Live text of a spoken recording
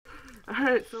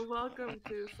Alright, so welcome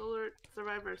to Solert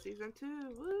Survivor Season 2.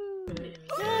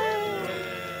 Woo!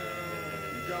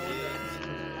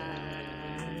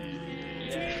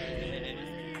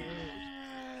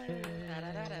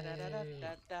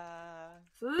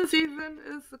 So this season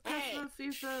is the Christmas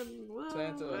season. Woo!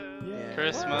 Santa. Yeah.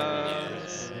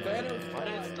 Christmas. Why did it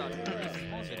start?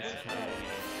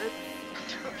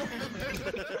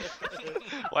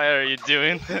 Why are you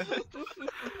doing that?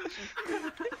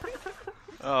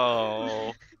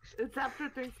 Oh. It's after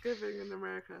Thanksgiving in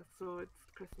America, so it's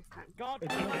Christmas time. God, Who's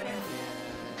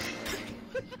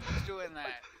doing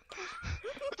that?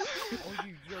 all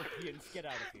you Europeans, get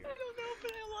out of here. I don't know,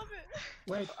 but I love it.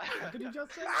 Wait, what did you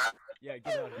just say? Yeah,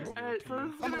 get out of here. Alright, so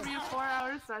this is gonna be a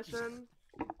 4-hour session.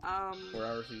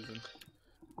 4-hour season.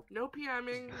 No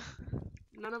PMing,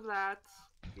 none of that.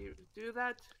 If you do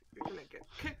that, you're gonna get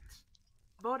kicked,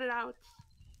 voted out,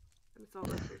 and it's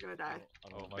over. You're gonna die.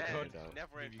 Oh my Ben, god.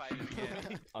 never invite me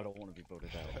again. I don't want to be voted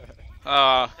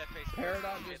out.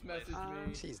 Paradox just messaged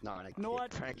me. She's not a No,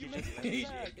 kid. Frankie you just made me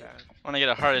messaged me. mad. Wanna get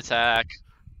a heart attack.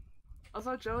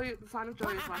 Also, Joey, the sign of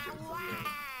Joey is watching.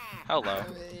 Hello.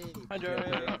 Hi,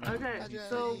 Okay, Joey.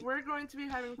 so we're going to be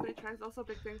having 3 tries. Also,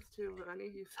 big thanks to Rennie.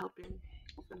 He's helping.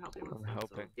 He's been helping with I'm stuff,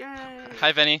 so helping. yay!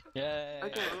 Hi, Vinny. Yay.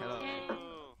 Okay.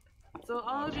 So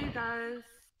all of you guys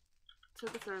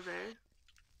took a survey,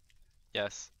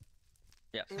 Yes.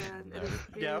 and it is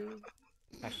being,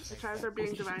 the tribes are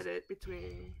being divided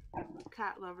between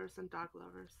cat lovers and dog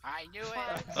lovers. I knew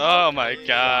it. Oh my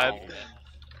god.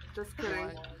 Just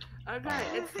kidding. Okay,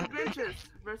 it's the Grinches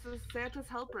versus Santa's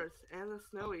helpers and the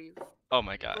Snowies. Oh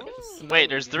my god. Wait,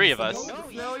 there's 3 of us. The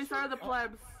Snowies are the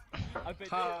plebs. I bet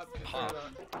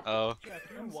Oh.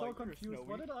 I'm so confused.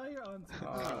 What did I answer?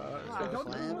 Wow. I don't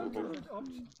remember the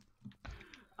option.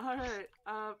 Alright,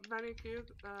 Vanny Cube,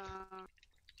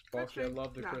 Actually, I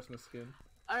love the No. Christmas skin.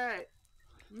 Alright,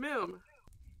 Moom,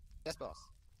 Yes, boss.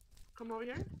 come over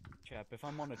here. Chap, if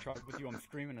I'm on a truck with you, I'm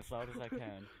screaming as loud as I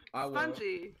can. I will.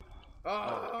 Spongy,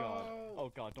 Oh god. Oh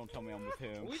god, don't tell me I'm with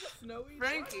him. We just snowy.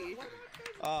 Frankie,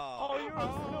 Oh, you're a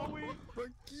snowy.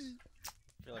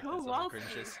 Go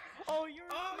Walshy, Oh, you're a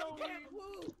snowy.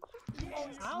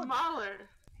 Mahler,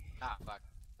 Ah, fuck.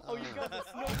 Oh, you got the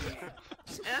snowy.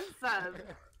 and Seb.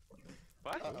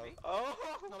 What? Oh,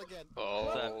 not again.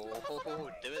 Oh.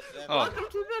 Do it then. Oh. Welcome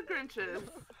to the Grinches.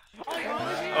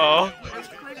 Oh. And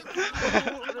click this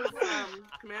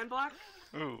command block.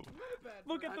 Ooh.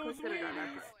 Look at those Click it on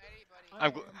weenies.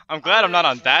 that. I'm glad I'm not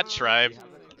on that tribe.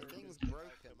 Thing's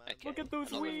broken. Look at those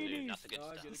weenies.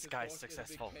 This guy's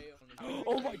successful.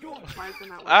 Oh my god. Why is it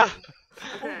not Ah.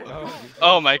 working? Okay.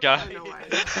 Oh my I god. know why.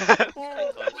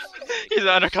 He's an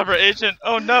undercover agent.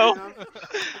 Oh no.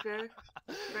 Okay.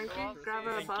 Frankie, grab a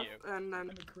buff and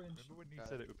then. Remember when you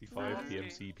said it would be 5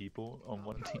 PMC people on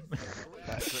one team?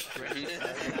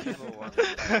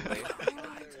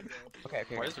 Okay.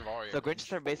 So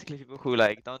Grinches are basically people who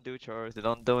like don't do chores, they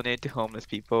don't donate to homeless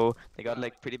people. They got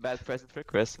like pretty bad presents for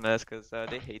Christmas because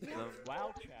they hate them.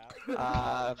 Wow,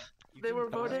 chap. They were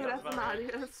voted as the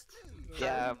naughtiest.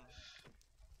 Yeah,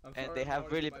 I'm and sorry, they have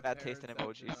I'm really sorry, bad my taste in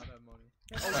parents emojis. do not have money.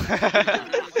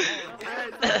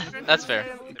 That's fair.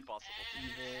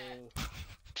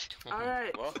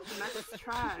 Alright, next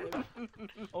tribe.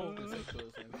 Oh, I'm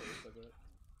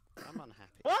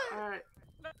unhappy. Alright,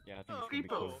 yeah, I think it's gonna be Creepos.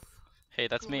 cool. Hey,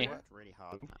 that's me. Really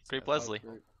hard. Creep Leslie.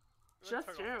 Just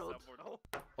Gerald.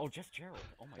 Oh, just Gerald.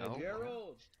 Oh my god.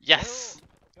 Gerald. Yes.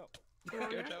 Go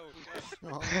here.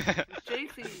 Oh.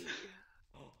 JC.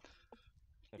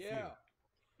 That's Yeah.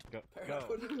 you.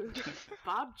 Go.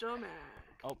 Bob Jomack.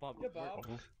 Oh, Bob. Yeah, Bob.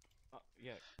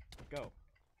 Yeah. Go.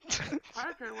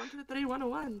 Parker, 1, 2, 3,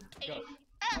 101. Go.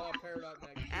 Oh, Paradox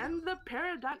next. And the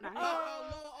Peridot Knight.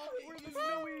 We're the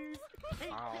snowies.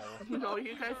 No,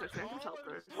 you guys are Santa's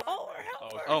helpers. Oh, we're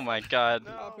helpers. Oh my god.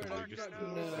 Oh, Paradox, you got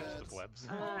The plebs.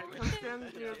 Alright, come stand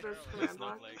near this command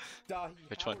block. Dahi,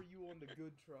 Which how one? are you on the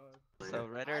good tribe? So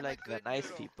Red are like the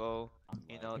nice people,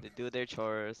 you know, they do their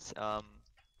chores,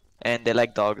 and they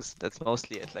like dogs. That's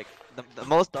mostly it. Like the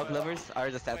most dog lovers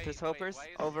are the Santa's helpers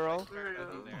overall. There you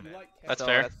go. You like That's So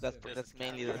fair. That's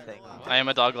mainly the thing. I am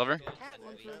a dog lover.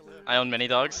 I own many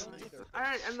dogs.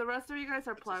 Alright, and the rest of you guys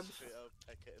are plebs.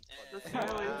 The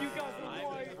Snowies. You guys are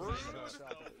white.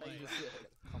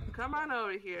 Come on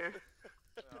over here.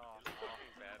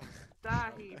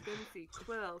 Dahi, Bincy,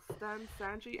 Quill, Stun,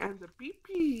 Sanji, and the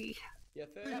BP. Yeah,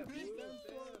 thanks.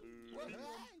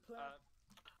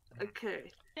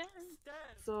 Okay.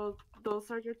 So those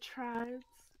are your tribes.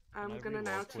 I'm Can I gonna reroll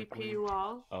now quickly? TP you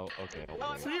all Oh, okay.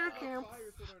 to your camps.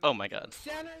 Oh my god.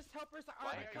 Santa's helpers are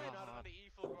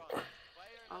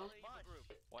Oh.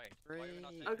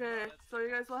 Okay, so you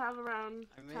guys will have around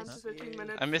I 10 to miss 15 you.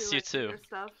 minutes I miss to you like, do too. your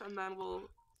stuff, and then we'll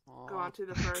go on to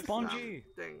the first Spongy.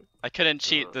 thing. I couldn't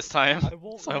cheat this time, I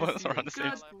won't so I miss was you. around the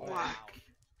same Good luck.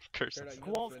 curses.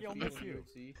 Kowalski, I'll miss you.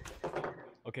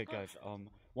 Okay, guys.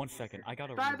 One second. I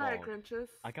gotta Bye bye, relog. Grinches.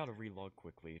 I gotta relog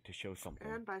quickly to show something.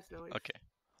 And bye, Snowy. Okay,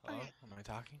 Hello? Am I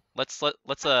talking? let's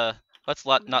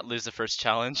not lose the first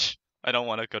challenge. I don't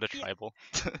want to go to tribal.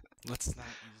 Let's not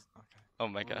use. Okay. Oh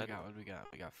my What do god. we got? What do we got?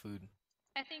 We got food.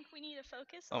 I think we need to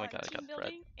focus Oh my on God, I team got bread.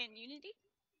 building and unity.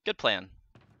 Good plan.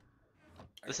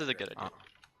 This is a good idea.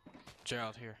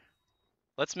 Gerald here.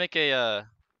 Let's make a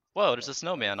whoa, there's a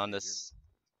snowman on this.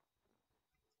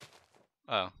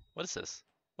 Oh, what is this?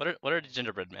 What are the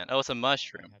gingerbread man? Oh, it's a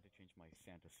mushroom. I had to change my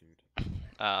Santa suit.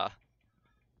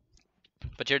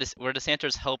 But we're the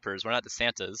Santa's helpers. We're not the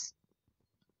Santas.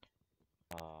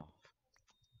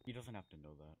 He doesn't have to know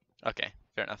that. Okay,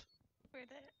 fair enough. We're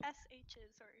the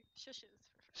SHs or shushes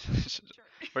for short.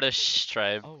 We're the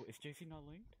tribe. Oh, is JC not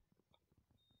linked?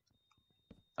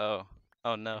 Oh,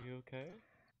 oh no. Are you okay?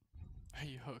 Are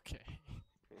you okay?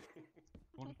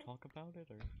 Want to talk about it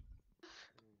or?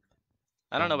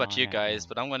 I don't know about you Mine, guys,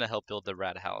 but I'm gonna help build the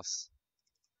rat house.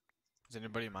 Is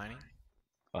anybody mining?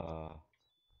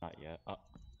 Not yet.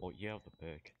 Well, you have the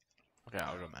pick. Okay,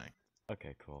 I'll go mining.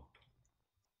 Okay, cool.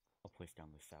 I'll place down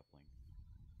the sapling.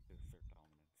 To assert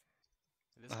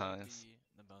dominance. This might yes. be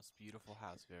the most beautiful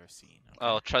house you've ever seen. Okay?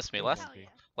 Oh, trust me. Oh, Last Hell yeah.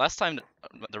 last time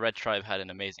the red tribe had an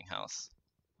amazing house.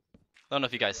 I don't know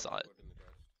if you guys saw it.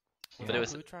 Was but it that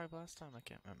was- Blue Tribe last time? I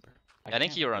can't remember. I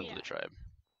think you were on Yeah. Blue Tribe.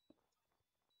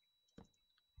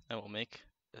 And we'll make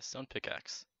a stone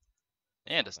pickaxe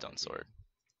and a stone sword.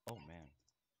 Oh man.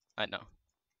 I know.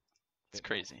 It's Bit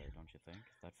crazy. monster, don't you think?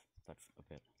 That's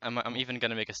a bit. I'm even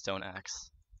gonna make a stone axe.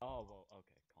 Oh well,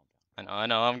 okay, calm down. I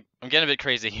know. I'm getting a bit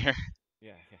crazy here.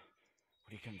 Yeah.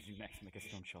 What are you gonna do next? Make a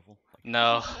stone shovel? Like,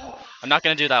 No, I'm not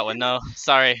gonna do that one. No,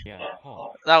 sorry. Yeah.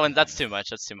 Oh. That one. That's too much.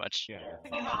 That's too much. Yeah.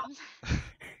 That-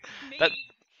 Maybe.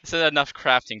 This is enough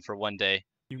crafting for one day.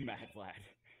 You mad lad.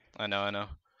 I know.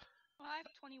 Well, I have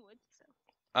 20 wood, so.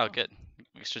 Oh, good.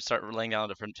 We should start laying down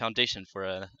a foundation for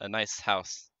a nice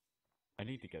house. I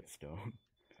need to get stone.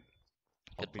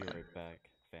 I'll Good be plan. right back,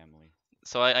 family.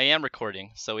 So I am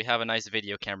recording. So we have a nice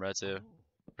video camera to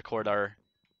record our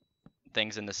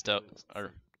things in the stove.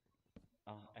 Or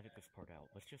Edit this part out.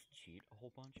 Let's just cheat a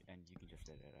whole bunch, and you can just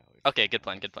edit it out. It's okay, good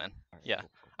fine. plan. Good plan. Alright, Yeah. cool.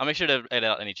 I'll make sure to edit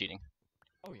out any cheating.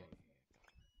 Oh yeah.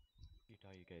 You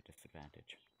die, you get a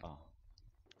disadvantage. Oh,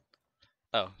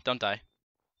 Oh, don't die.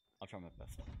 I'll try my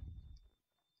best.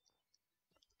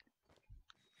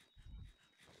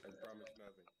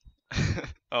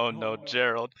 Oh Oh, no, no.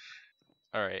 Gerald.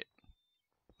 All right.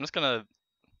 I'm just gonna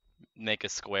make a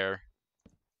square,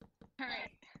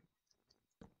 Alright.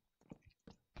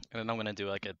 and then I'm gonna do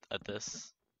like a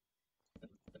this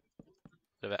bit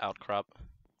of an outcrop,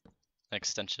 an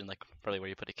extension, like probably where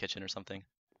you put a kitchen or something.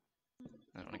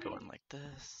 I'm gonna go in like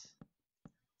this,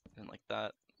 and like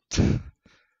that.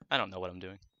 I don't know what I'm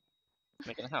doing.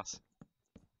 Making a house.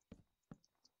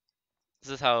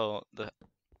 This is how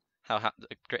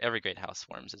every great house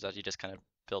forms. Is that you just kind of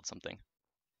build something.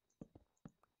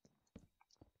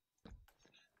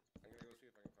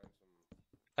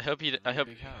 I hope you. I hope.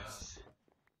 Big house.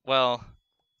 Well,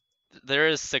 there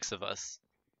is 6 of us.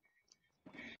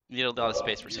 Need a lot of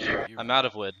space for You- stuff. you- I'm out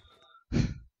of wood.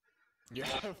 Yeah.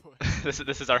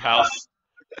 This is our house.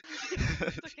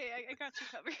 It's okay, I got you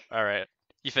covered. All right,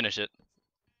 you finish it.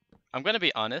 I'm gonna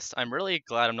be honest. I'm really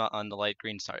glad I'm not on the light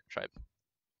green tribe.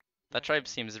 That tribe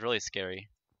seems really scary.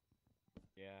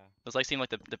 Yeah. Those like seem like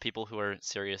the people who are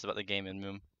serious about the game in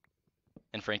Moom,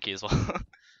 and Frankie as well.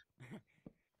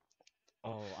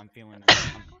 Oh, I'm feeling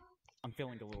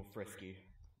a little frisky.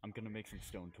 I'm gonna make some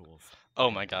stone tools.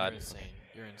 Oh my god. You're insane.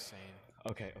 You're insane.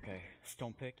 Okay.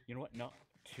 Stone pick. You know what? No,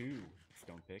 2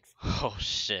 stone picks. Oh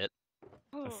shit.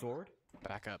 A sword.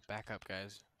 Back up,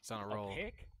 guys. It's on a roll. A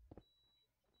pick.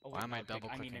 Oh, Why wait, am not I a pick, double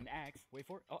I mean clicking? an axe. Wait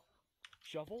for it. Oh,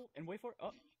 shovel and wait for it.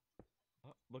 Oh,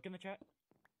 look in the chat.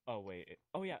 Oh wait.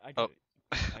 Oh yeah, I did Oh.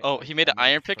 it. Oh, he made an I made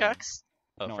a iron furnace. pickaxe?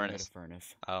 Oh, No, furnace. I made a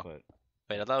furnace. Oh. But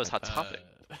Wait, I thought it was Hot Topic.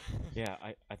 yeah,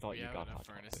 I thought we you have got enough hot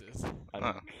topic. furnaces. I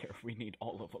don't Oh. care. We need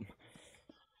all of them.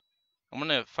 I'm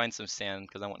gonna find some sand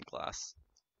because I want glass.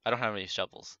 I don't have any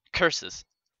shovels. Curses.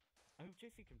 I hope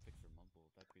JC can fix her mumble.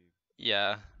 That'd be.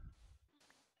 Yeah.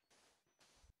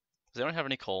 Does anyone have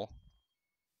any coal?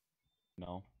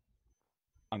 No.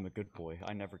 I'm a good boy.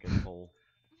 I never get coal.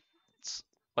 It's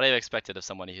what I expected of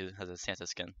somebody who has a Santa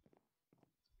skin.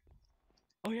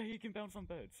 Oh yeah, you can bounce on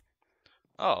beds.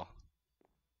 Oh.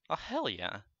 Oh hell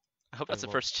yeah. I hope that's the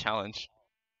well- first challenge.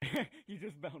 You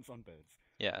just bounce on beds.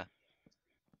 Yeah.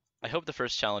 I hope the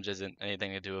first challenge isn't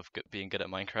anything to do with being good at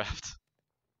Minecraft.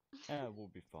 We'll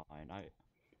be fine.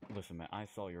 Listen, man. I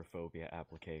saw your phobia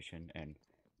application, and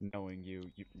knowing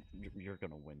you're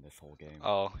gonna win this whole game.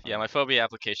 Oh, yeah, my phobia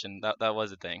application, that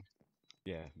was a thing.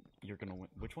 Yeah, you're gonna win.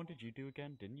 Which one did you do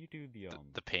again? Didn't you do the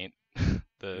The paint.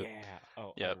 Yeah. Oh,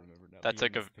 I Yep. remember now. That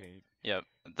took BMS paint.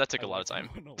 that took I a lot of like time.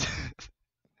 that one a lot.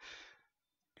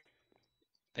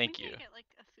 Thank We you. can get like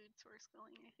a food source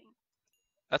going, I think.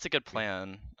 That's a good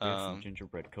plan. We have some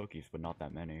gingerbread cookies, but not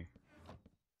that many.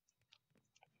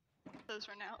 Those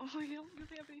are now. We don't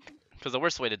really have anything. Because the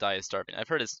worst way to die is starving. I've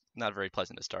heard it's not very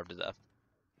pleasant to starve to death.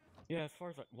 Yeah, as far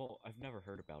as well, I've never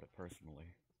heard about it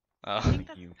personally. Oh.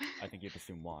 I think you'd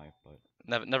assume why,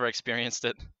 but Never experienced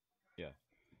it. yeah,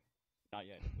 not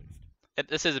yet at least.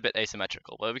 This is a bit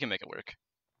asymmetrical, but we can make it work.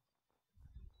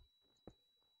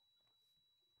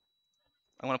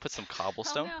 I want to put some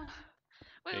cobblestone. Oh,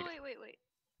 no. There you go. Wait.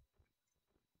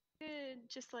 Could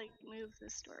just like move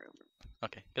this door over.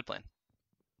 Okay, good plan.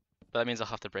 But that means I'll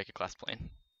have to break a glass plane.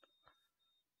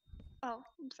 Oh,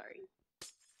 I'm sorry.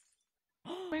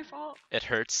 My fault. It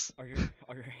hurts. Are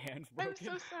your hands broken? I'm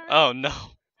so sorry. Oh no,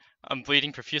 I'm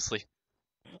bleeding profusely.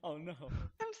 Oh no.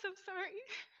 I'm so sorry.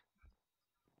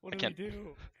 What I do we can't-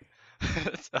 do?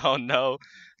 Oh no,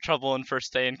 trouble in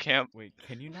first day in camp. Wait,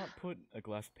 can you not put a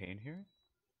glass pane here?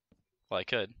 Well, I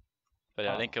could, but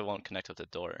I think Oh. it won't connect with the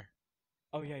door.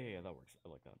 Oh yeah, that works. I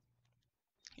like that.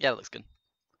 Yeah, that looks good.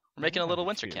 We're making a I little have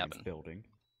winter experience cabin. building.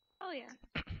 Oh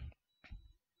yeah.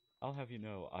 I'll have you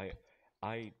know,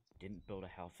 I didn't build a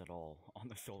house at all on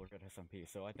the Solert at SMP,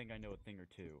 so I think I know a thing or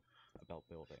two about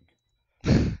building.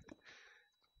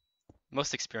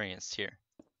 Most experienced here.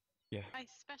 Yeah. I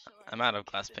specialize. I'm out in of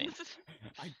glass paint. kitchens.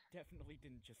 I definitely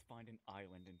didn't just find an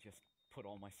island and just put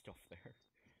all my stuff there.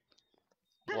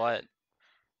 What?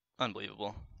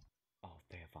 Unbelievable. Oh,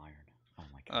 they have iron. Oh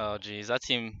my Oh god. geez, that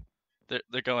team,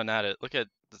 they're going at it. Look at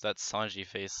that Sanji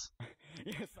face.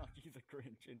 Yes, he's a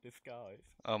Grinch in disguise.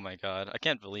 Oh my god, I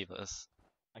can't believe this.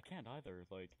 I can't either.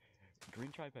 Like,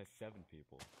 Green Tribe has 7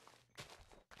 people.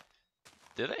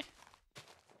 Did they?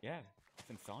 Yeah,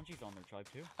 since Sanji's on their tribe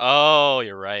too. Oh,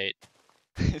 you're right.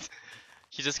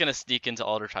 He's just gonna sneak into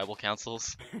all their tribal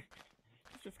councils. He's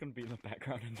just gonna be in the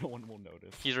background and no one will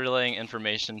notice. He's relaying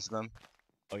information to them.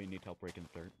 Oh, you need help breaking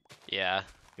the dirt? Yeah.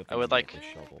 Good I thing would you got like- the I'm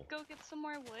gonna shovel. go get some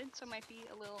more wood, so it might be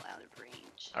a little out of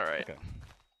range. Alright. Okay.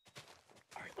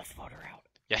 Alright, let's vote her out.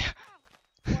 Yeah.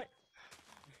 What?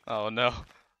 Oh no.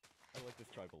 I like this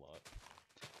tribe a lot.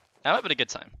 I'm having a good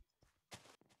time.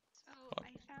 So I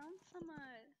found some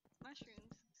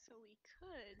mushrooms, so we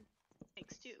could make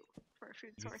stew for a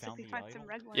food You source if found we the find some idol?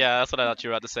 red ones. Yeah, that's what I thought you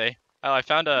were about to say. Oh, I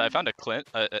found a Clint.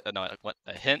 No,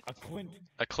 a hint. A Clint.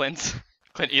 A Clint.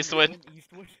 Clint A Eastwood. Clint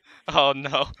Eastwood? Oh no.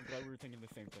 I'm glad we were thinking the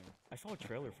same thing. I saw a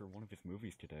trailer for one of his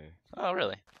movies today. Oh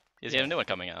really? Is he have a new one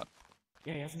coming out?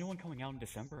 Yeah, he has a new one coming out in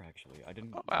December actually. I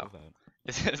didn't Oh, wow. know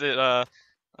Is it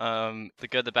the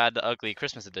good, the bad, the ugly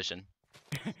Christmas edition?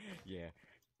 that. Yeah.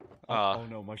 Aw. Oh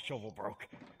no, my shovel broke.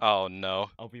 Oh no.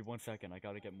 I'll be 1 second. I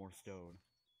gotta get more stone.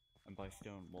 And by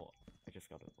stone, well, I just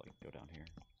gotta like go down here.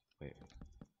 Wait.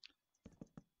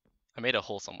 I made a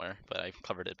hole somewhere, but I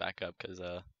covered it back up because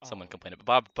someone Oh. complained.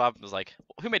 But Bob was like,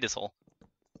 "Who made this hole?"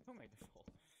 Who made this hole?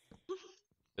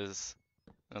 Because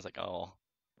I was like, "Oh,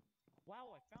 Wow,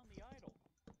 I found the idol.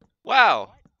 wow!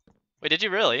 What? Wait, did you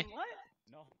really?" What?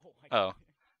 No. Oh.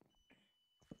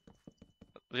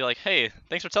 Be like, "Hey,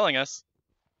 thanks for telling us."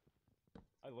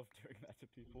 I love doing that to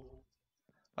people.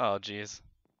 Oh jeez.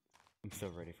 I'm so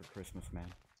ready for Christmas, man.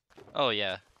 Oh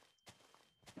yeah.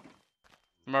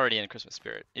 I'm already in Christmas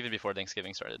spirit, even before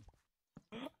Thanksgiving started.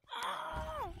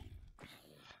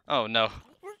 Oh no.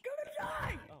 We're gonna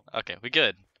die! Oh. Okay, we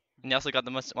good. And you also got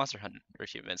the Monster Hunter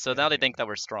achievement. So Yeah, now they yeah. think that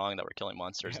we're strong, that we're killing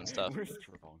monsters and stuff. We're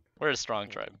strong. We're a strong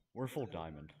tribe. We're full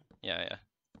diamond. Yeah, yeah.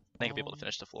 I think people to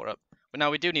finish the floor up. But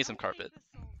now we do need some I think carpet.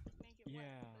 this'll make it work,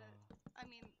 Yeah. but, I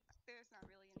mean, there's not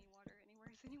really any water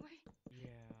anywhere anyway.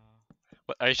 Yeah.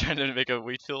 What, are you trying to make a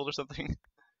wheat field or something?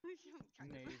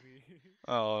 Kind of. Maybe.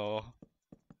 Oh.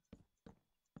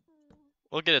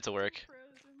 We'll get it to work.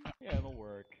 Frozen. Yeah, it'll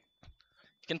work.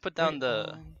 You can put down Wait,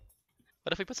 the...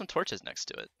 What if we put some torches next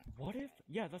to it? What if?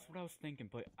 Yeah, that's what I was thinking,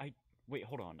 but wait,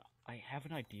 hold on. I have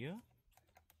an idea.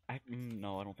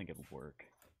 No, I don't think it'll work.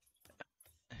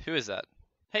 Who is that?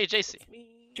 Hey, JC.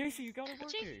 JC, you got it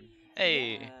working.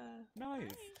 Hey. Nice.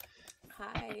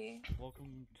 Hi.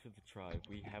 Welcome to the tribe.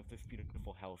 We have this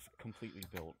beautiful house completely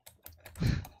built.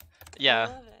 Yeah. I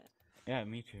love it. Yeah,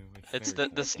 me too. It's very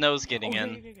the snow's getting oh,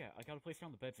 in. Yeah. I gotta place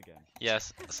down the beds again.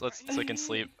 Yes, so we can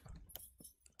sleep.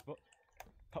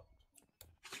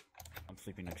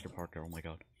 sleeping next to Parker. Oh my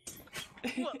god.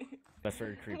 Whoa. That's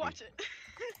very creepy. Watch it.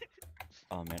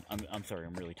 Oh man, I'm sorry.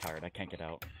 I'm really tired. I can't get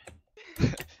out.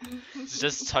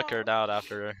 Just tuckered out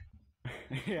after.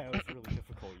 Yeah, it was really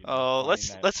difficult. You know, Oh, finding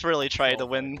that let's really try to solve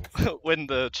win puzzles. win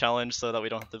the challenge so that we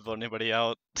don't have to vote anybody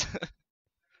out.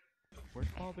 Where's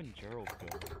Bob and Gerald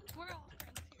go? We're all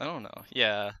friends here. I don't know.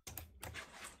 Yeah.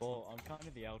 Well, I'm kind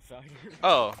of the outsider.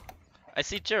 Oh, I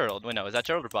see Gerald. Wait, no, is that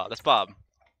Gerald or Bob? That's Bob.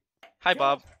 Hi,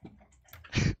 Bob.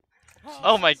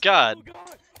 Oh my God. Oh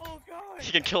god! Oh god!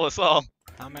 He can kill us all.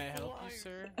 How may I help you,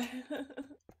 sir? What's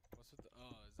with the?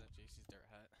 Oh, is that JC's dirt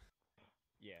hat?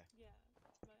 Yeah.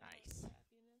 Nice.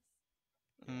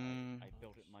 Mm, I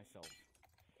built it myself.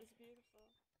 It's beautiful.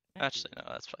 Thank actually, you.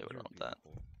 no, that's probably what I You're want with that.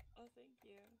 beautiful. Oh, thank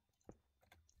you.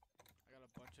 I got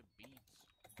a bunch of beats.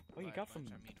 Oh, you By a got bunch,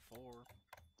 some. I mean 4.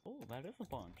 Oh, that is a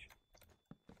bunch.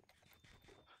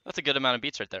 That's a good amount of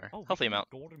beats right there. Oh, we Healthy can make amount.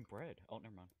 golden bread. Oh,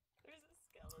 never mind. There's a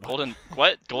skeleton. Golden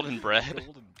what? Golden bread.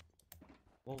 Golden.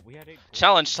 Well, we had a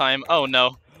Challenge time. Oh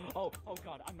no. Oh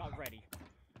god, I'm not ready.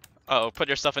 Oh, put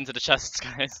your stuff into the chests,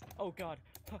 guys. Oh god.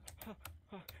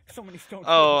 So many stones.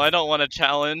 Oh, I don't want to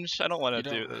challenge. I don't want You to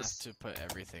don't do this. have to put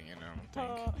everything in, I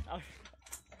don't think.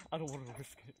 I don't want to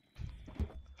risk it.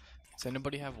 Does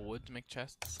anybody have wood to make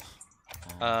chests?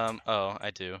 Oh,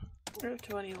 I do. We're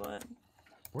 21.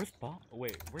 Where's Bob?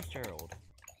 Wait, where's Gerald?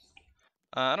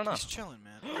 I don't know. He's chilling,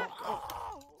 man.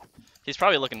 He's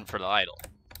probably looking for the idol.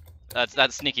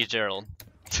 That's sneaky Gerald.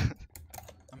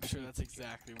 I'm sure that's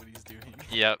exactly what he's doing.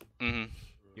 Yep. Mhm.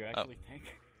 You actually think?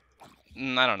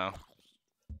 I don't know.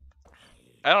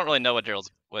 I don't really know what Gerald's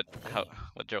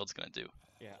gonna do.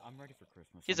 Yeah, I'm ready for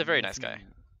Christmas. He's a very nice guy.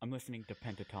 I'm listening to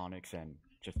pentatonics and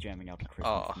just jamming out to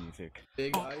Christmas Oh. music.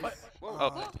 Big ice.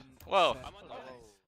 Oh. Whoa.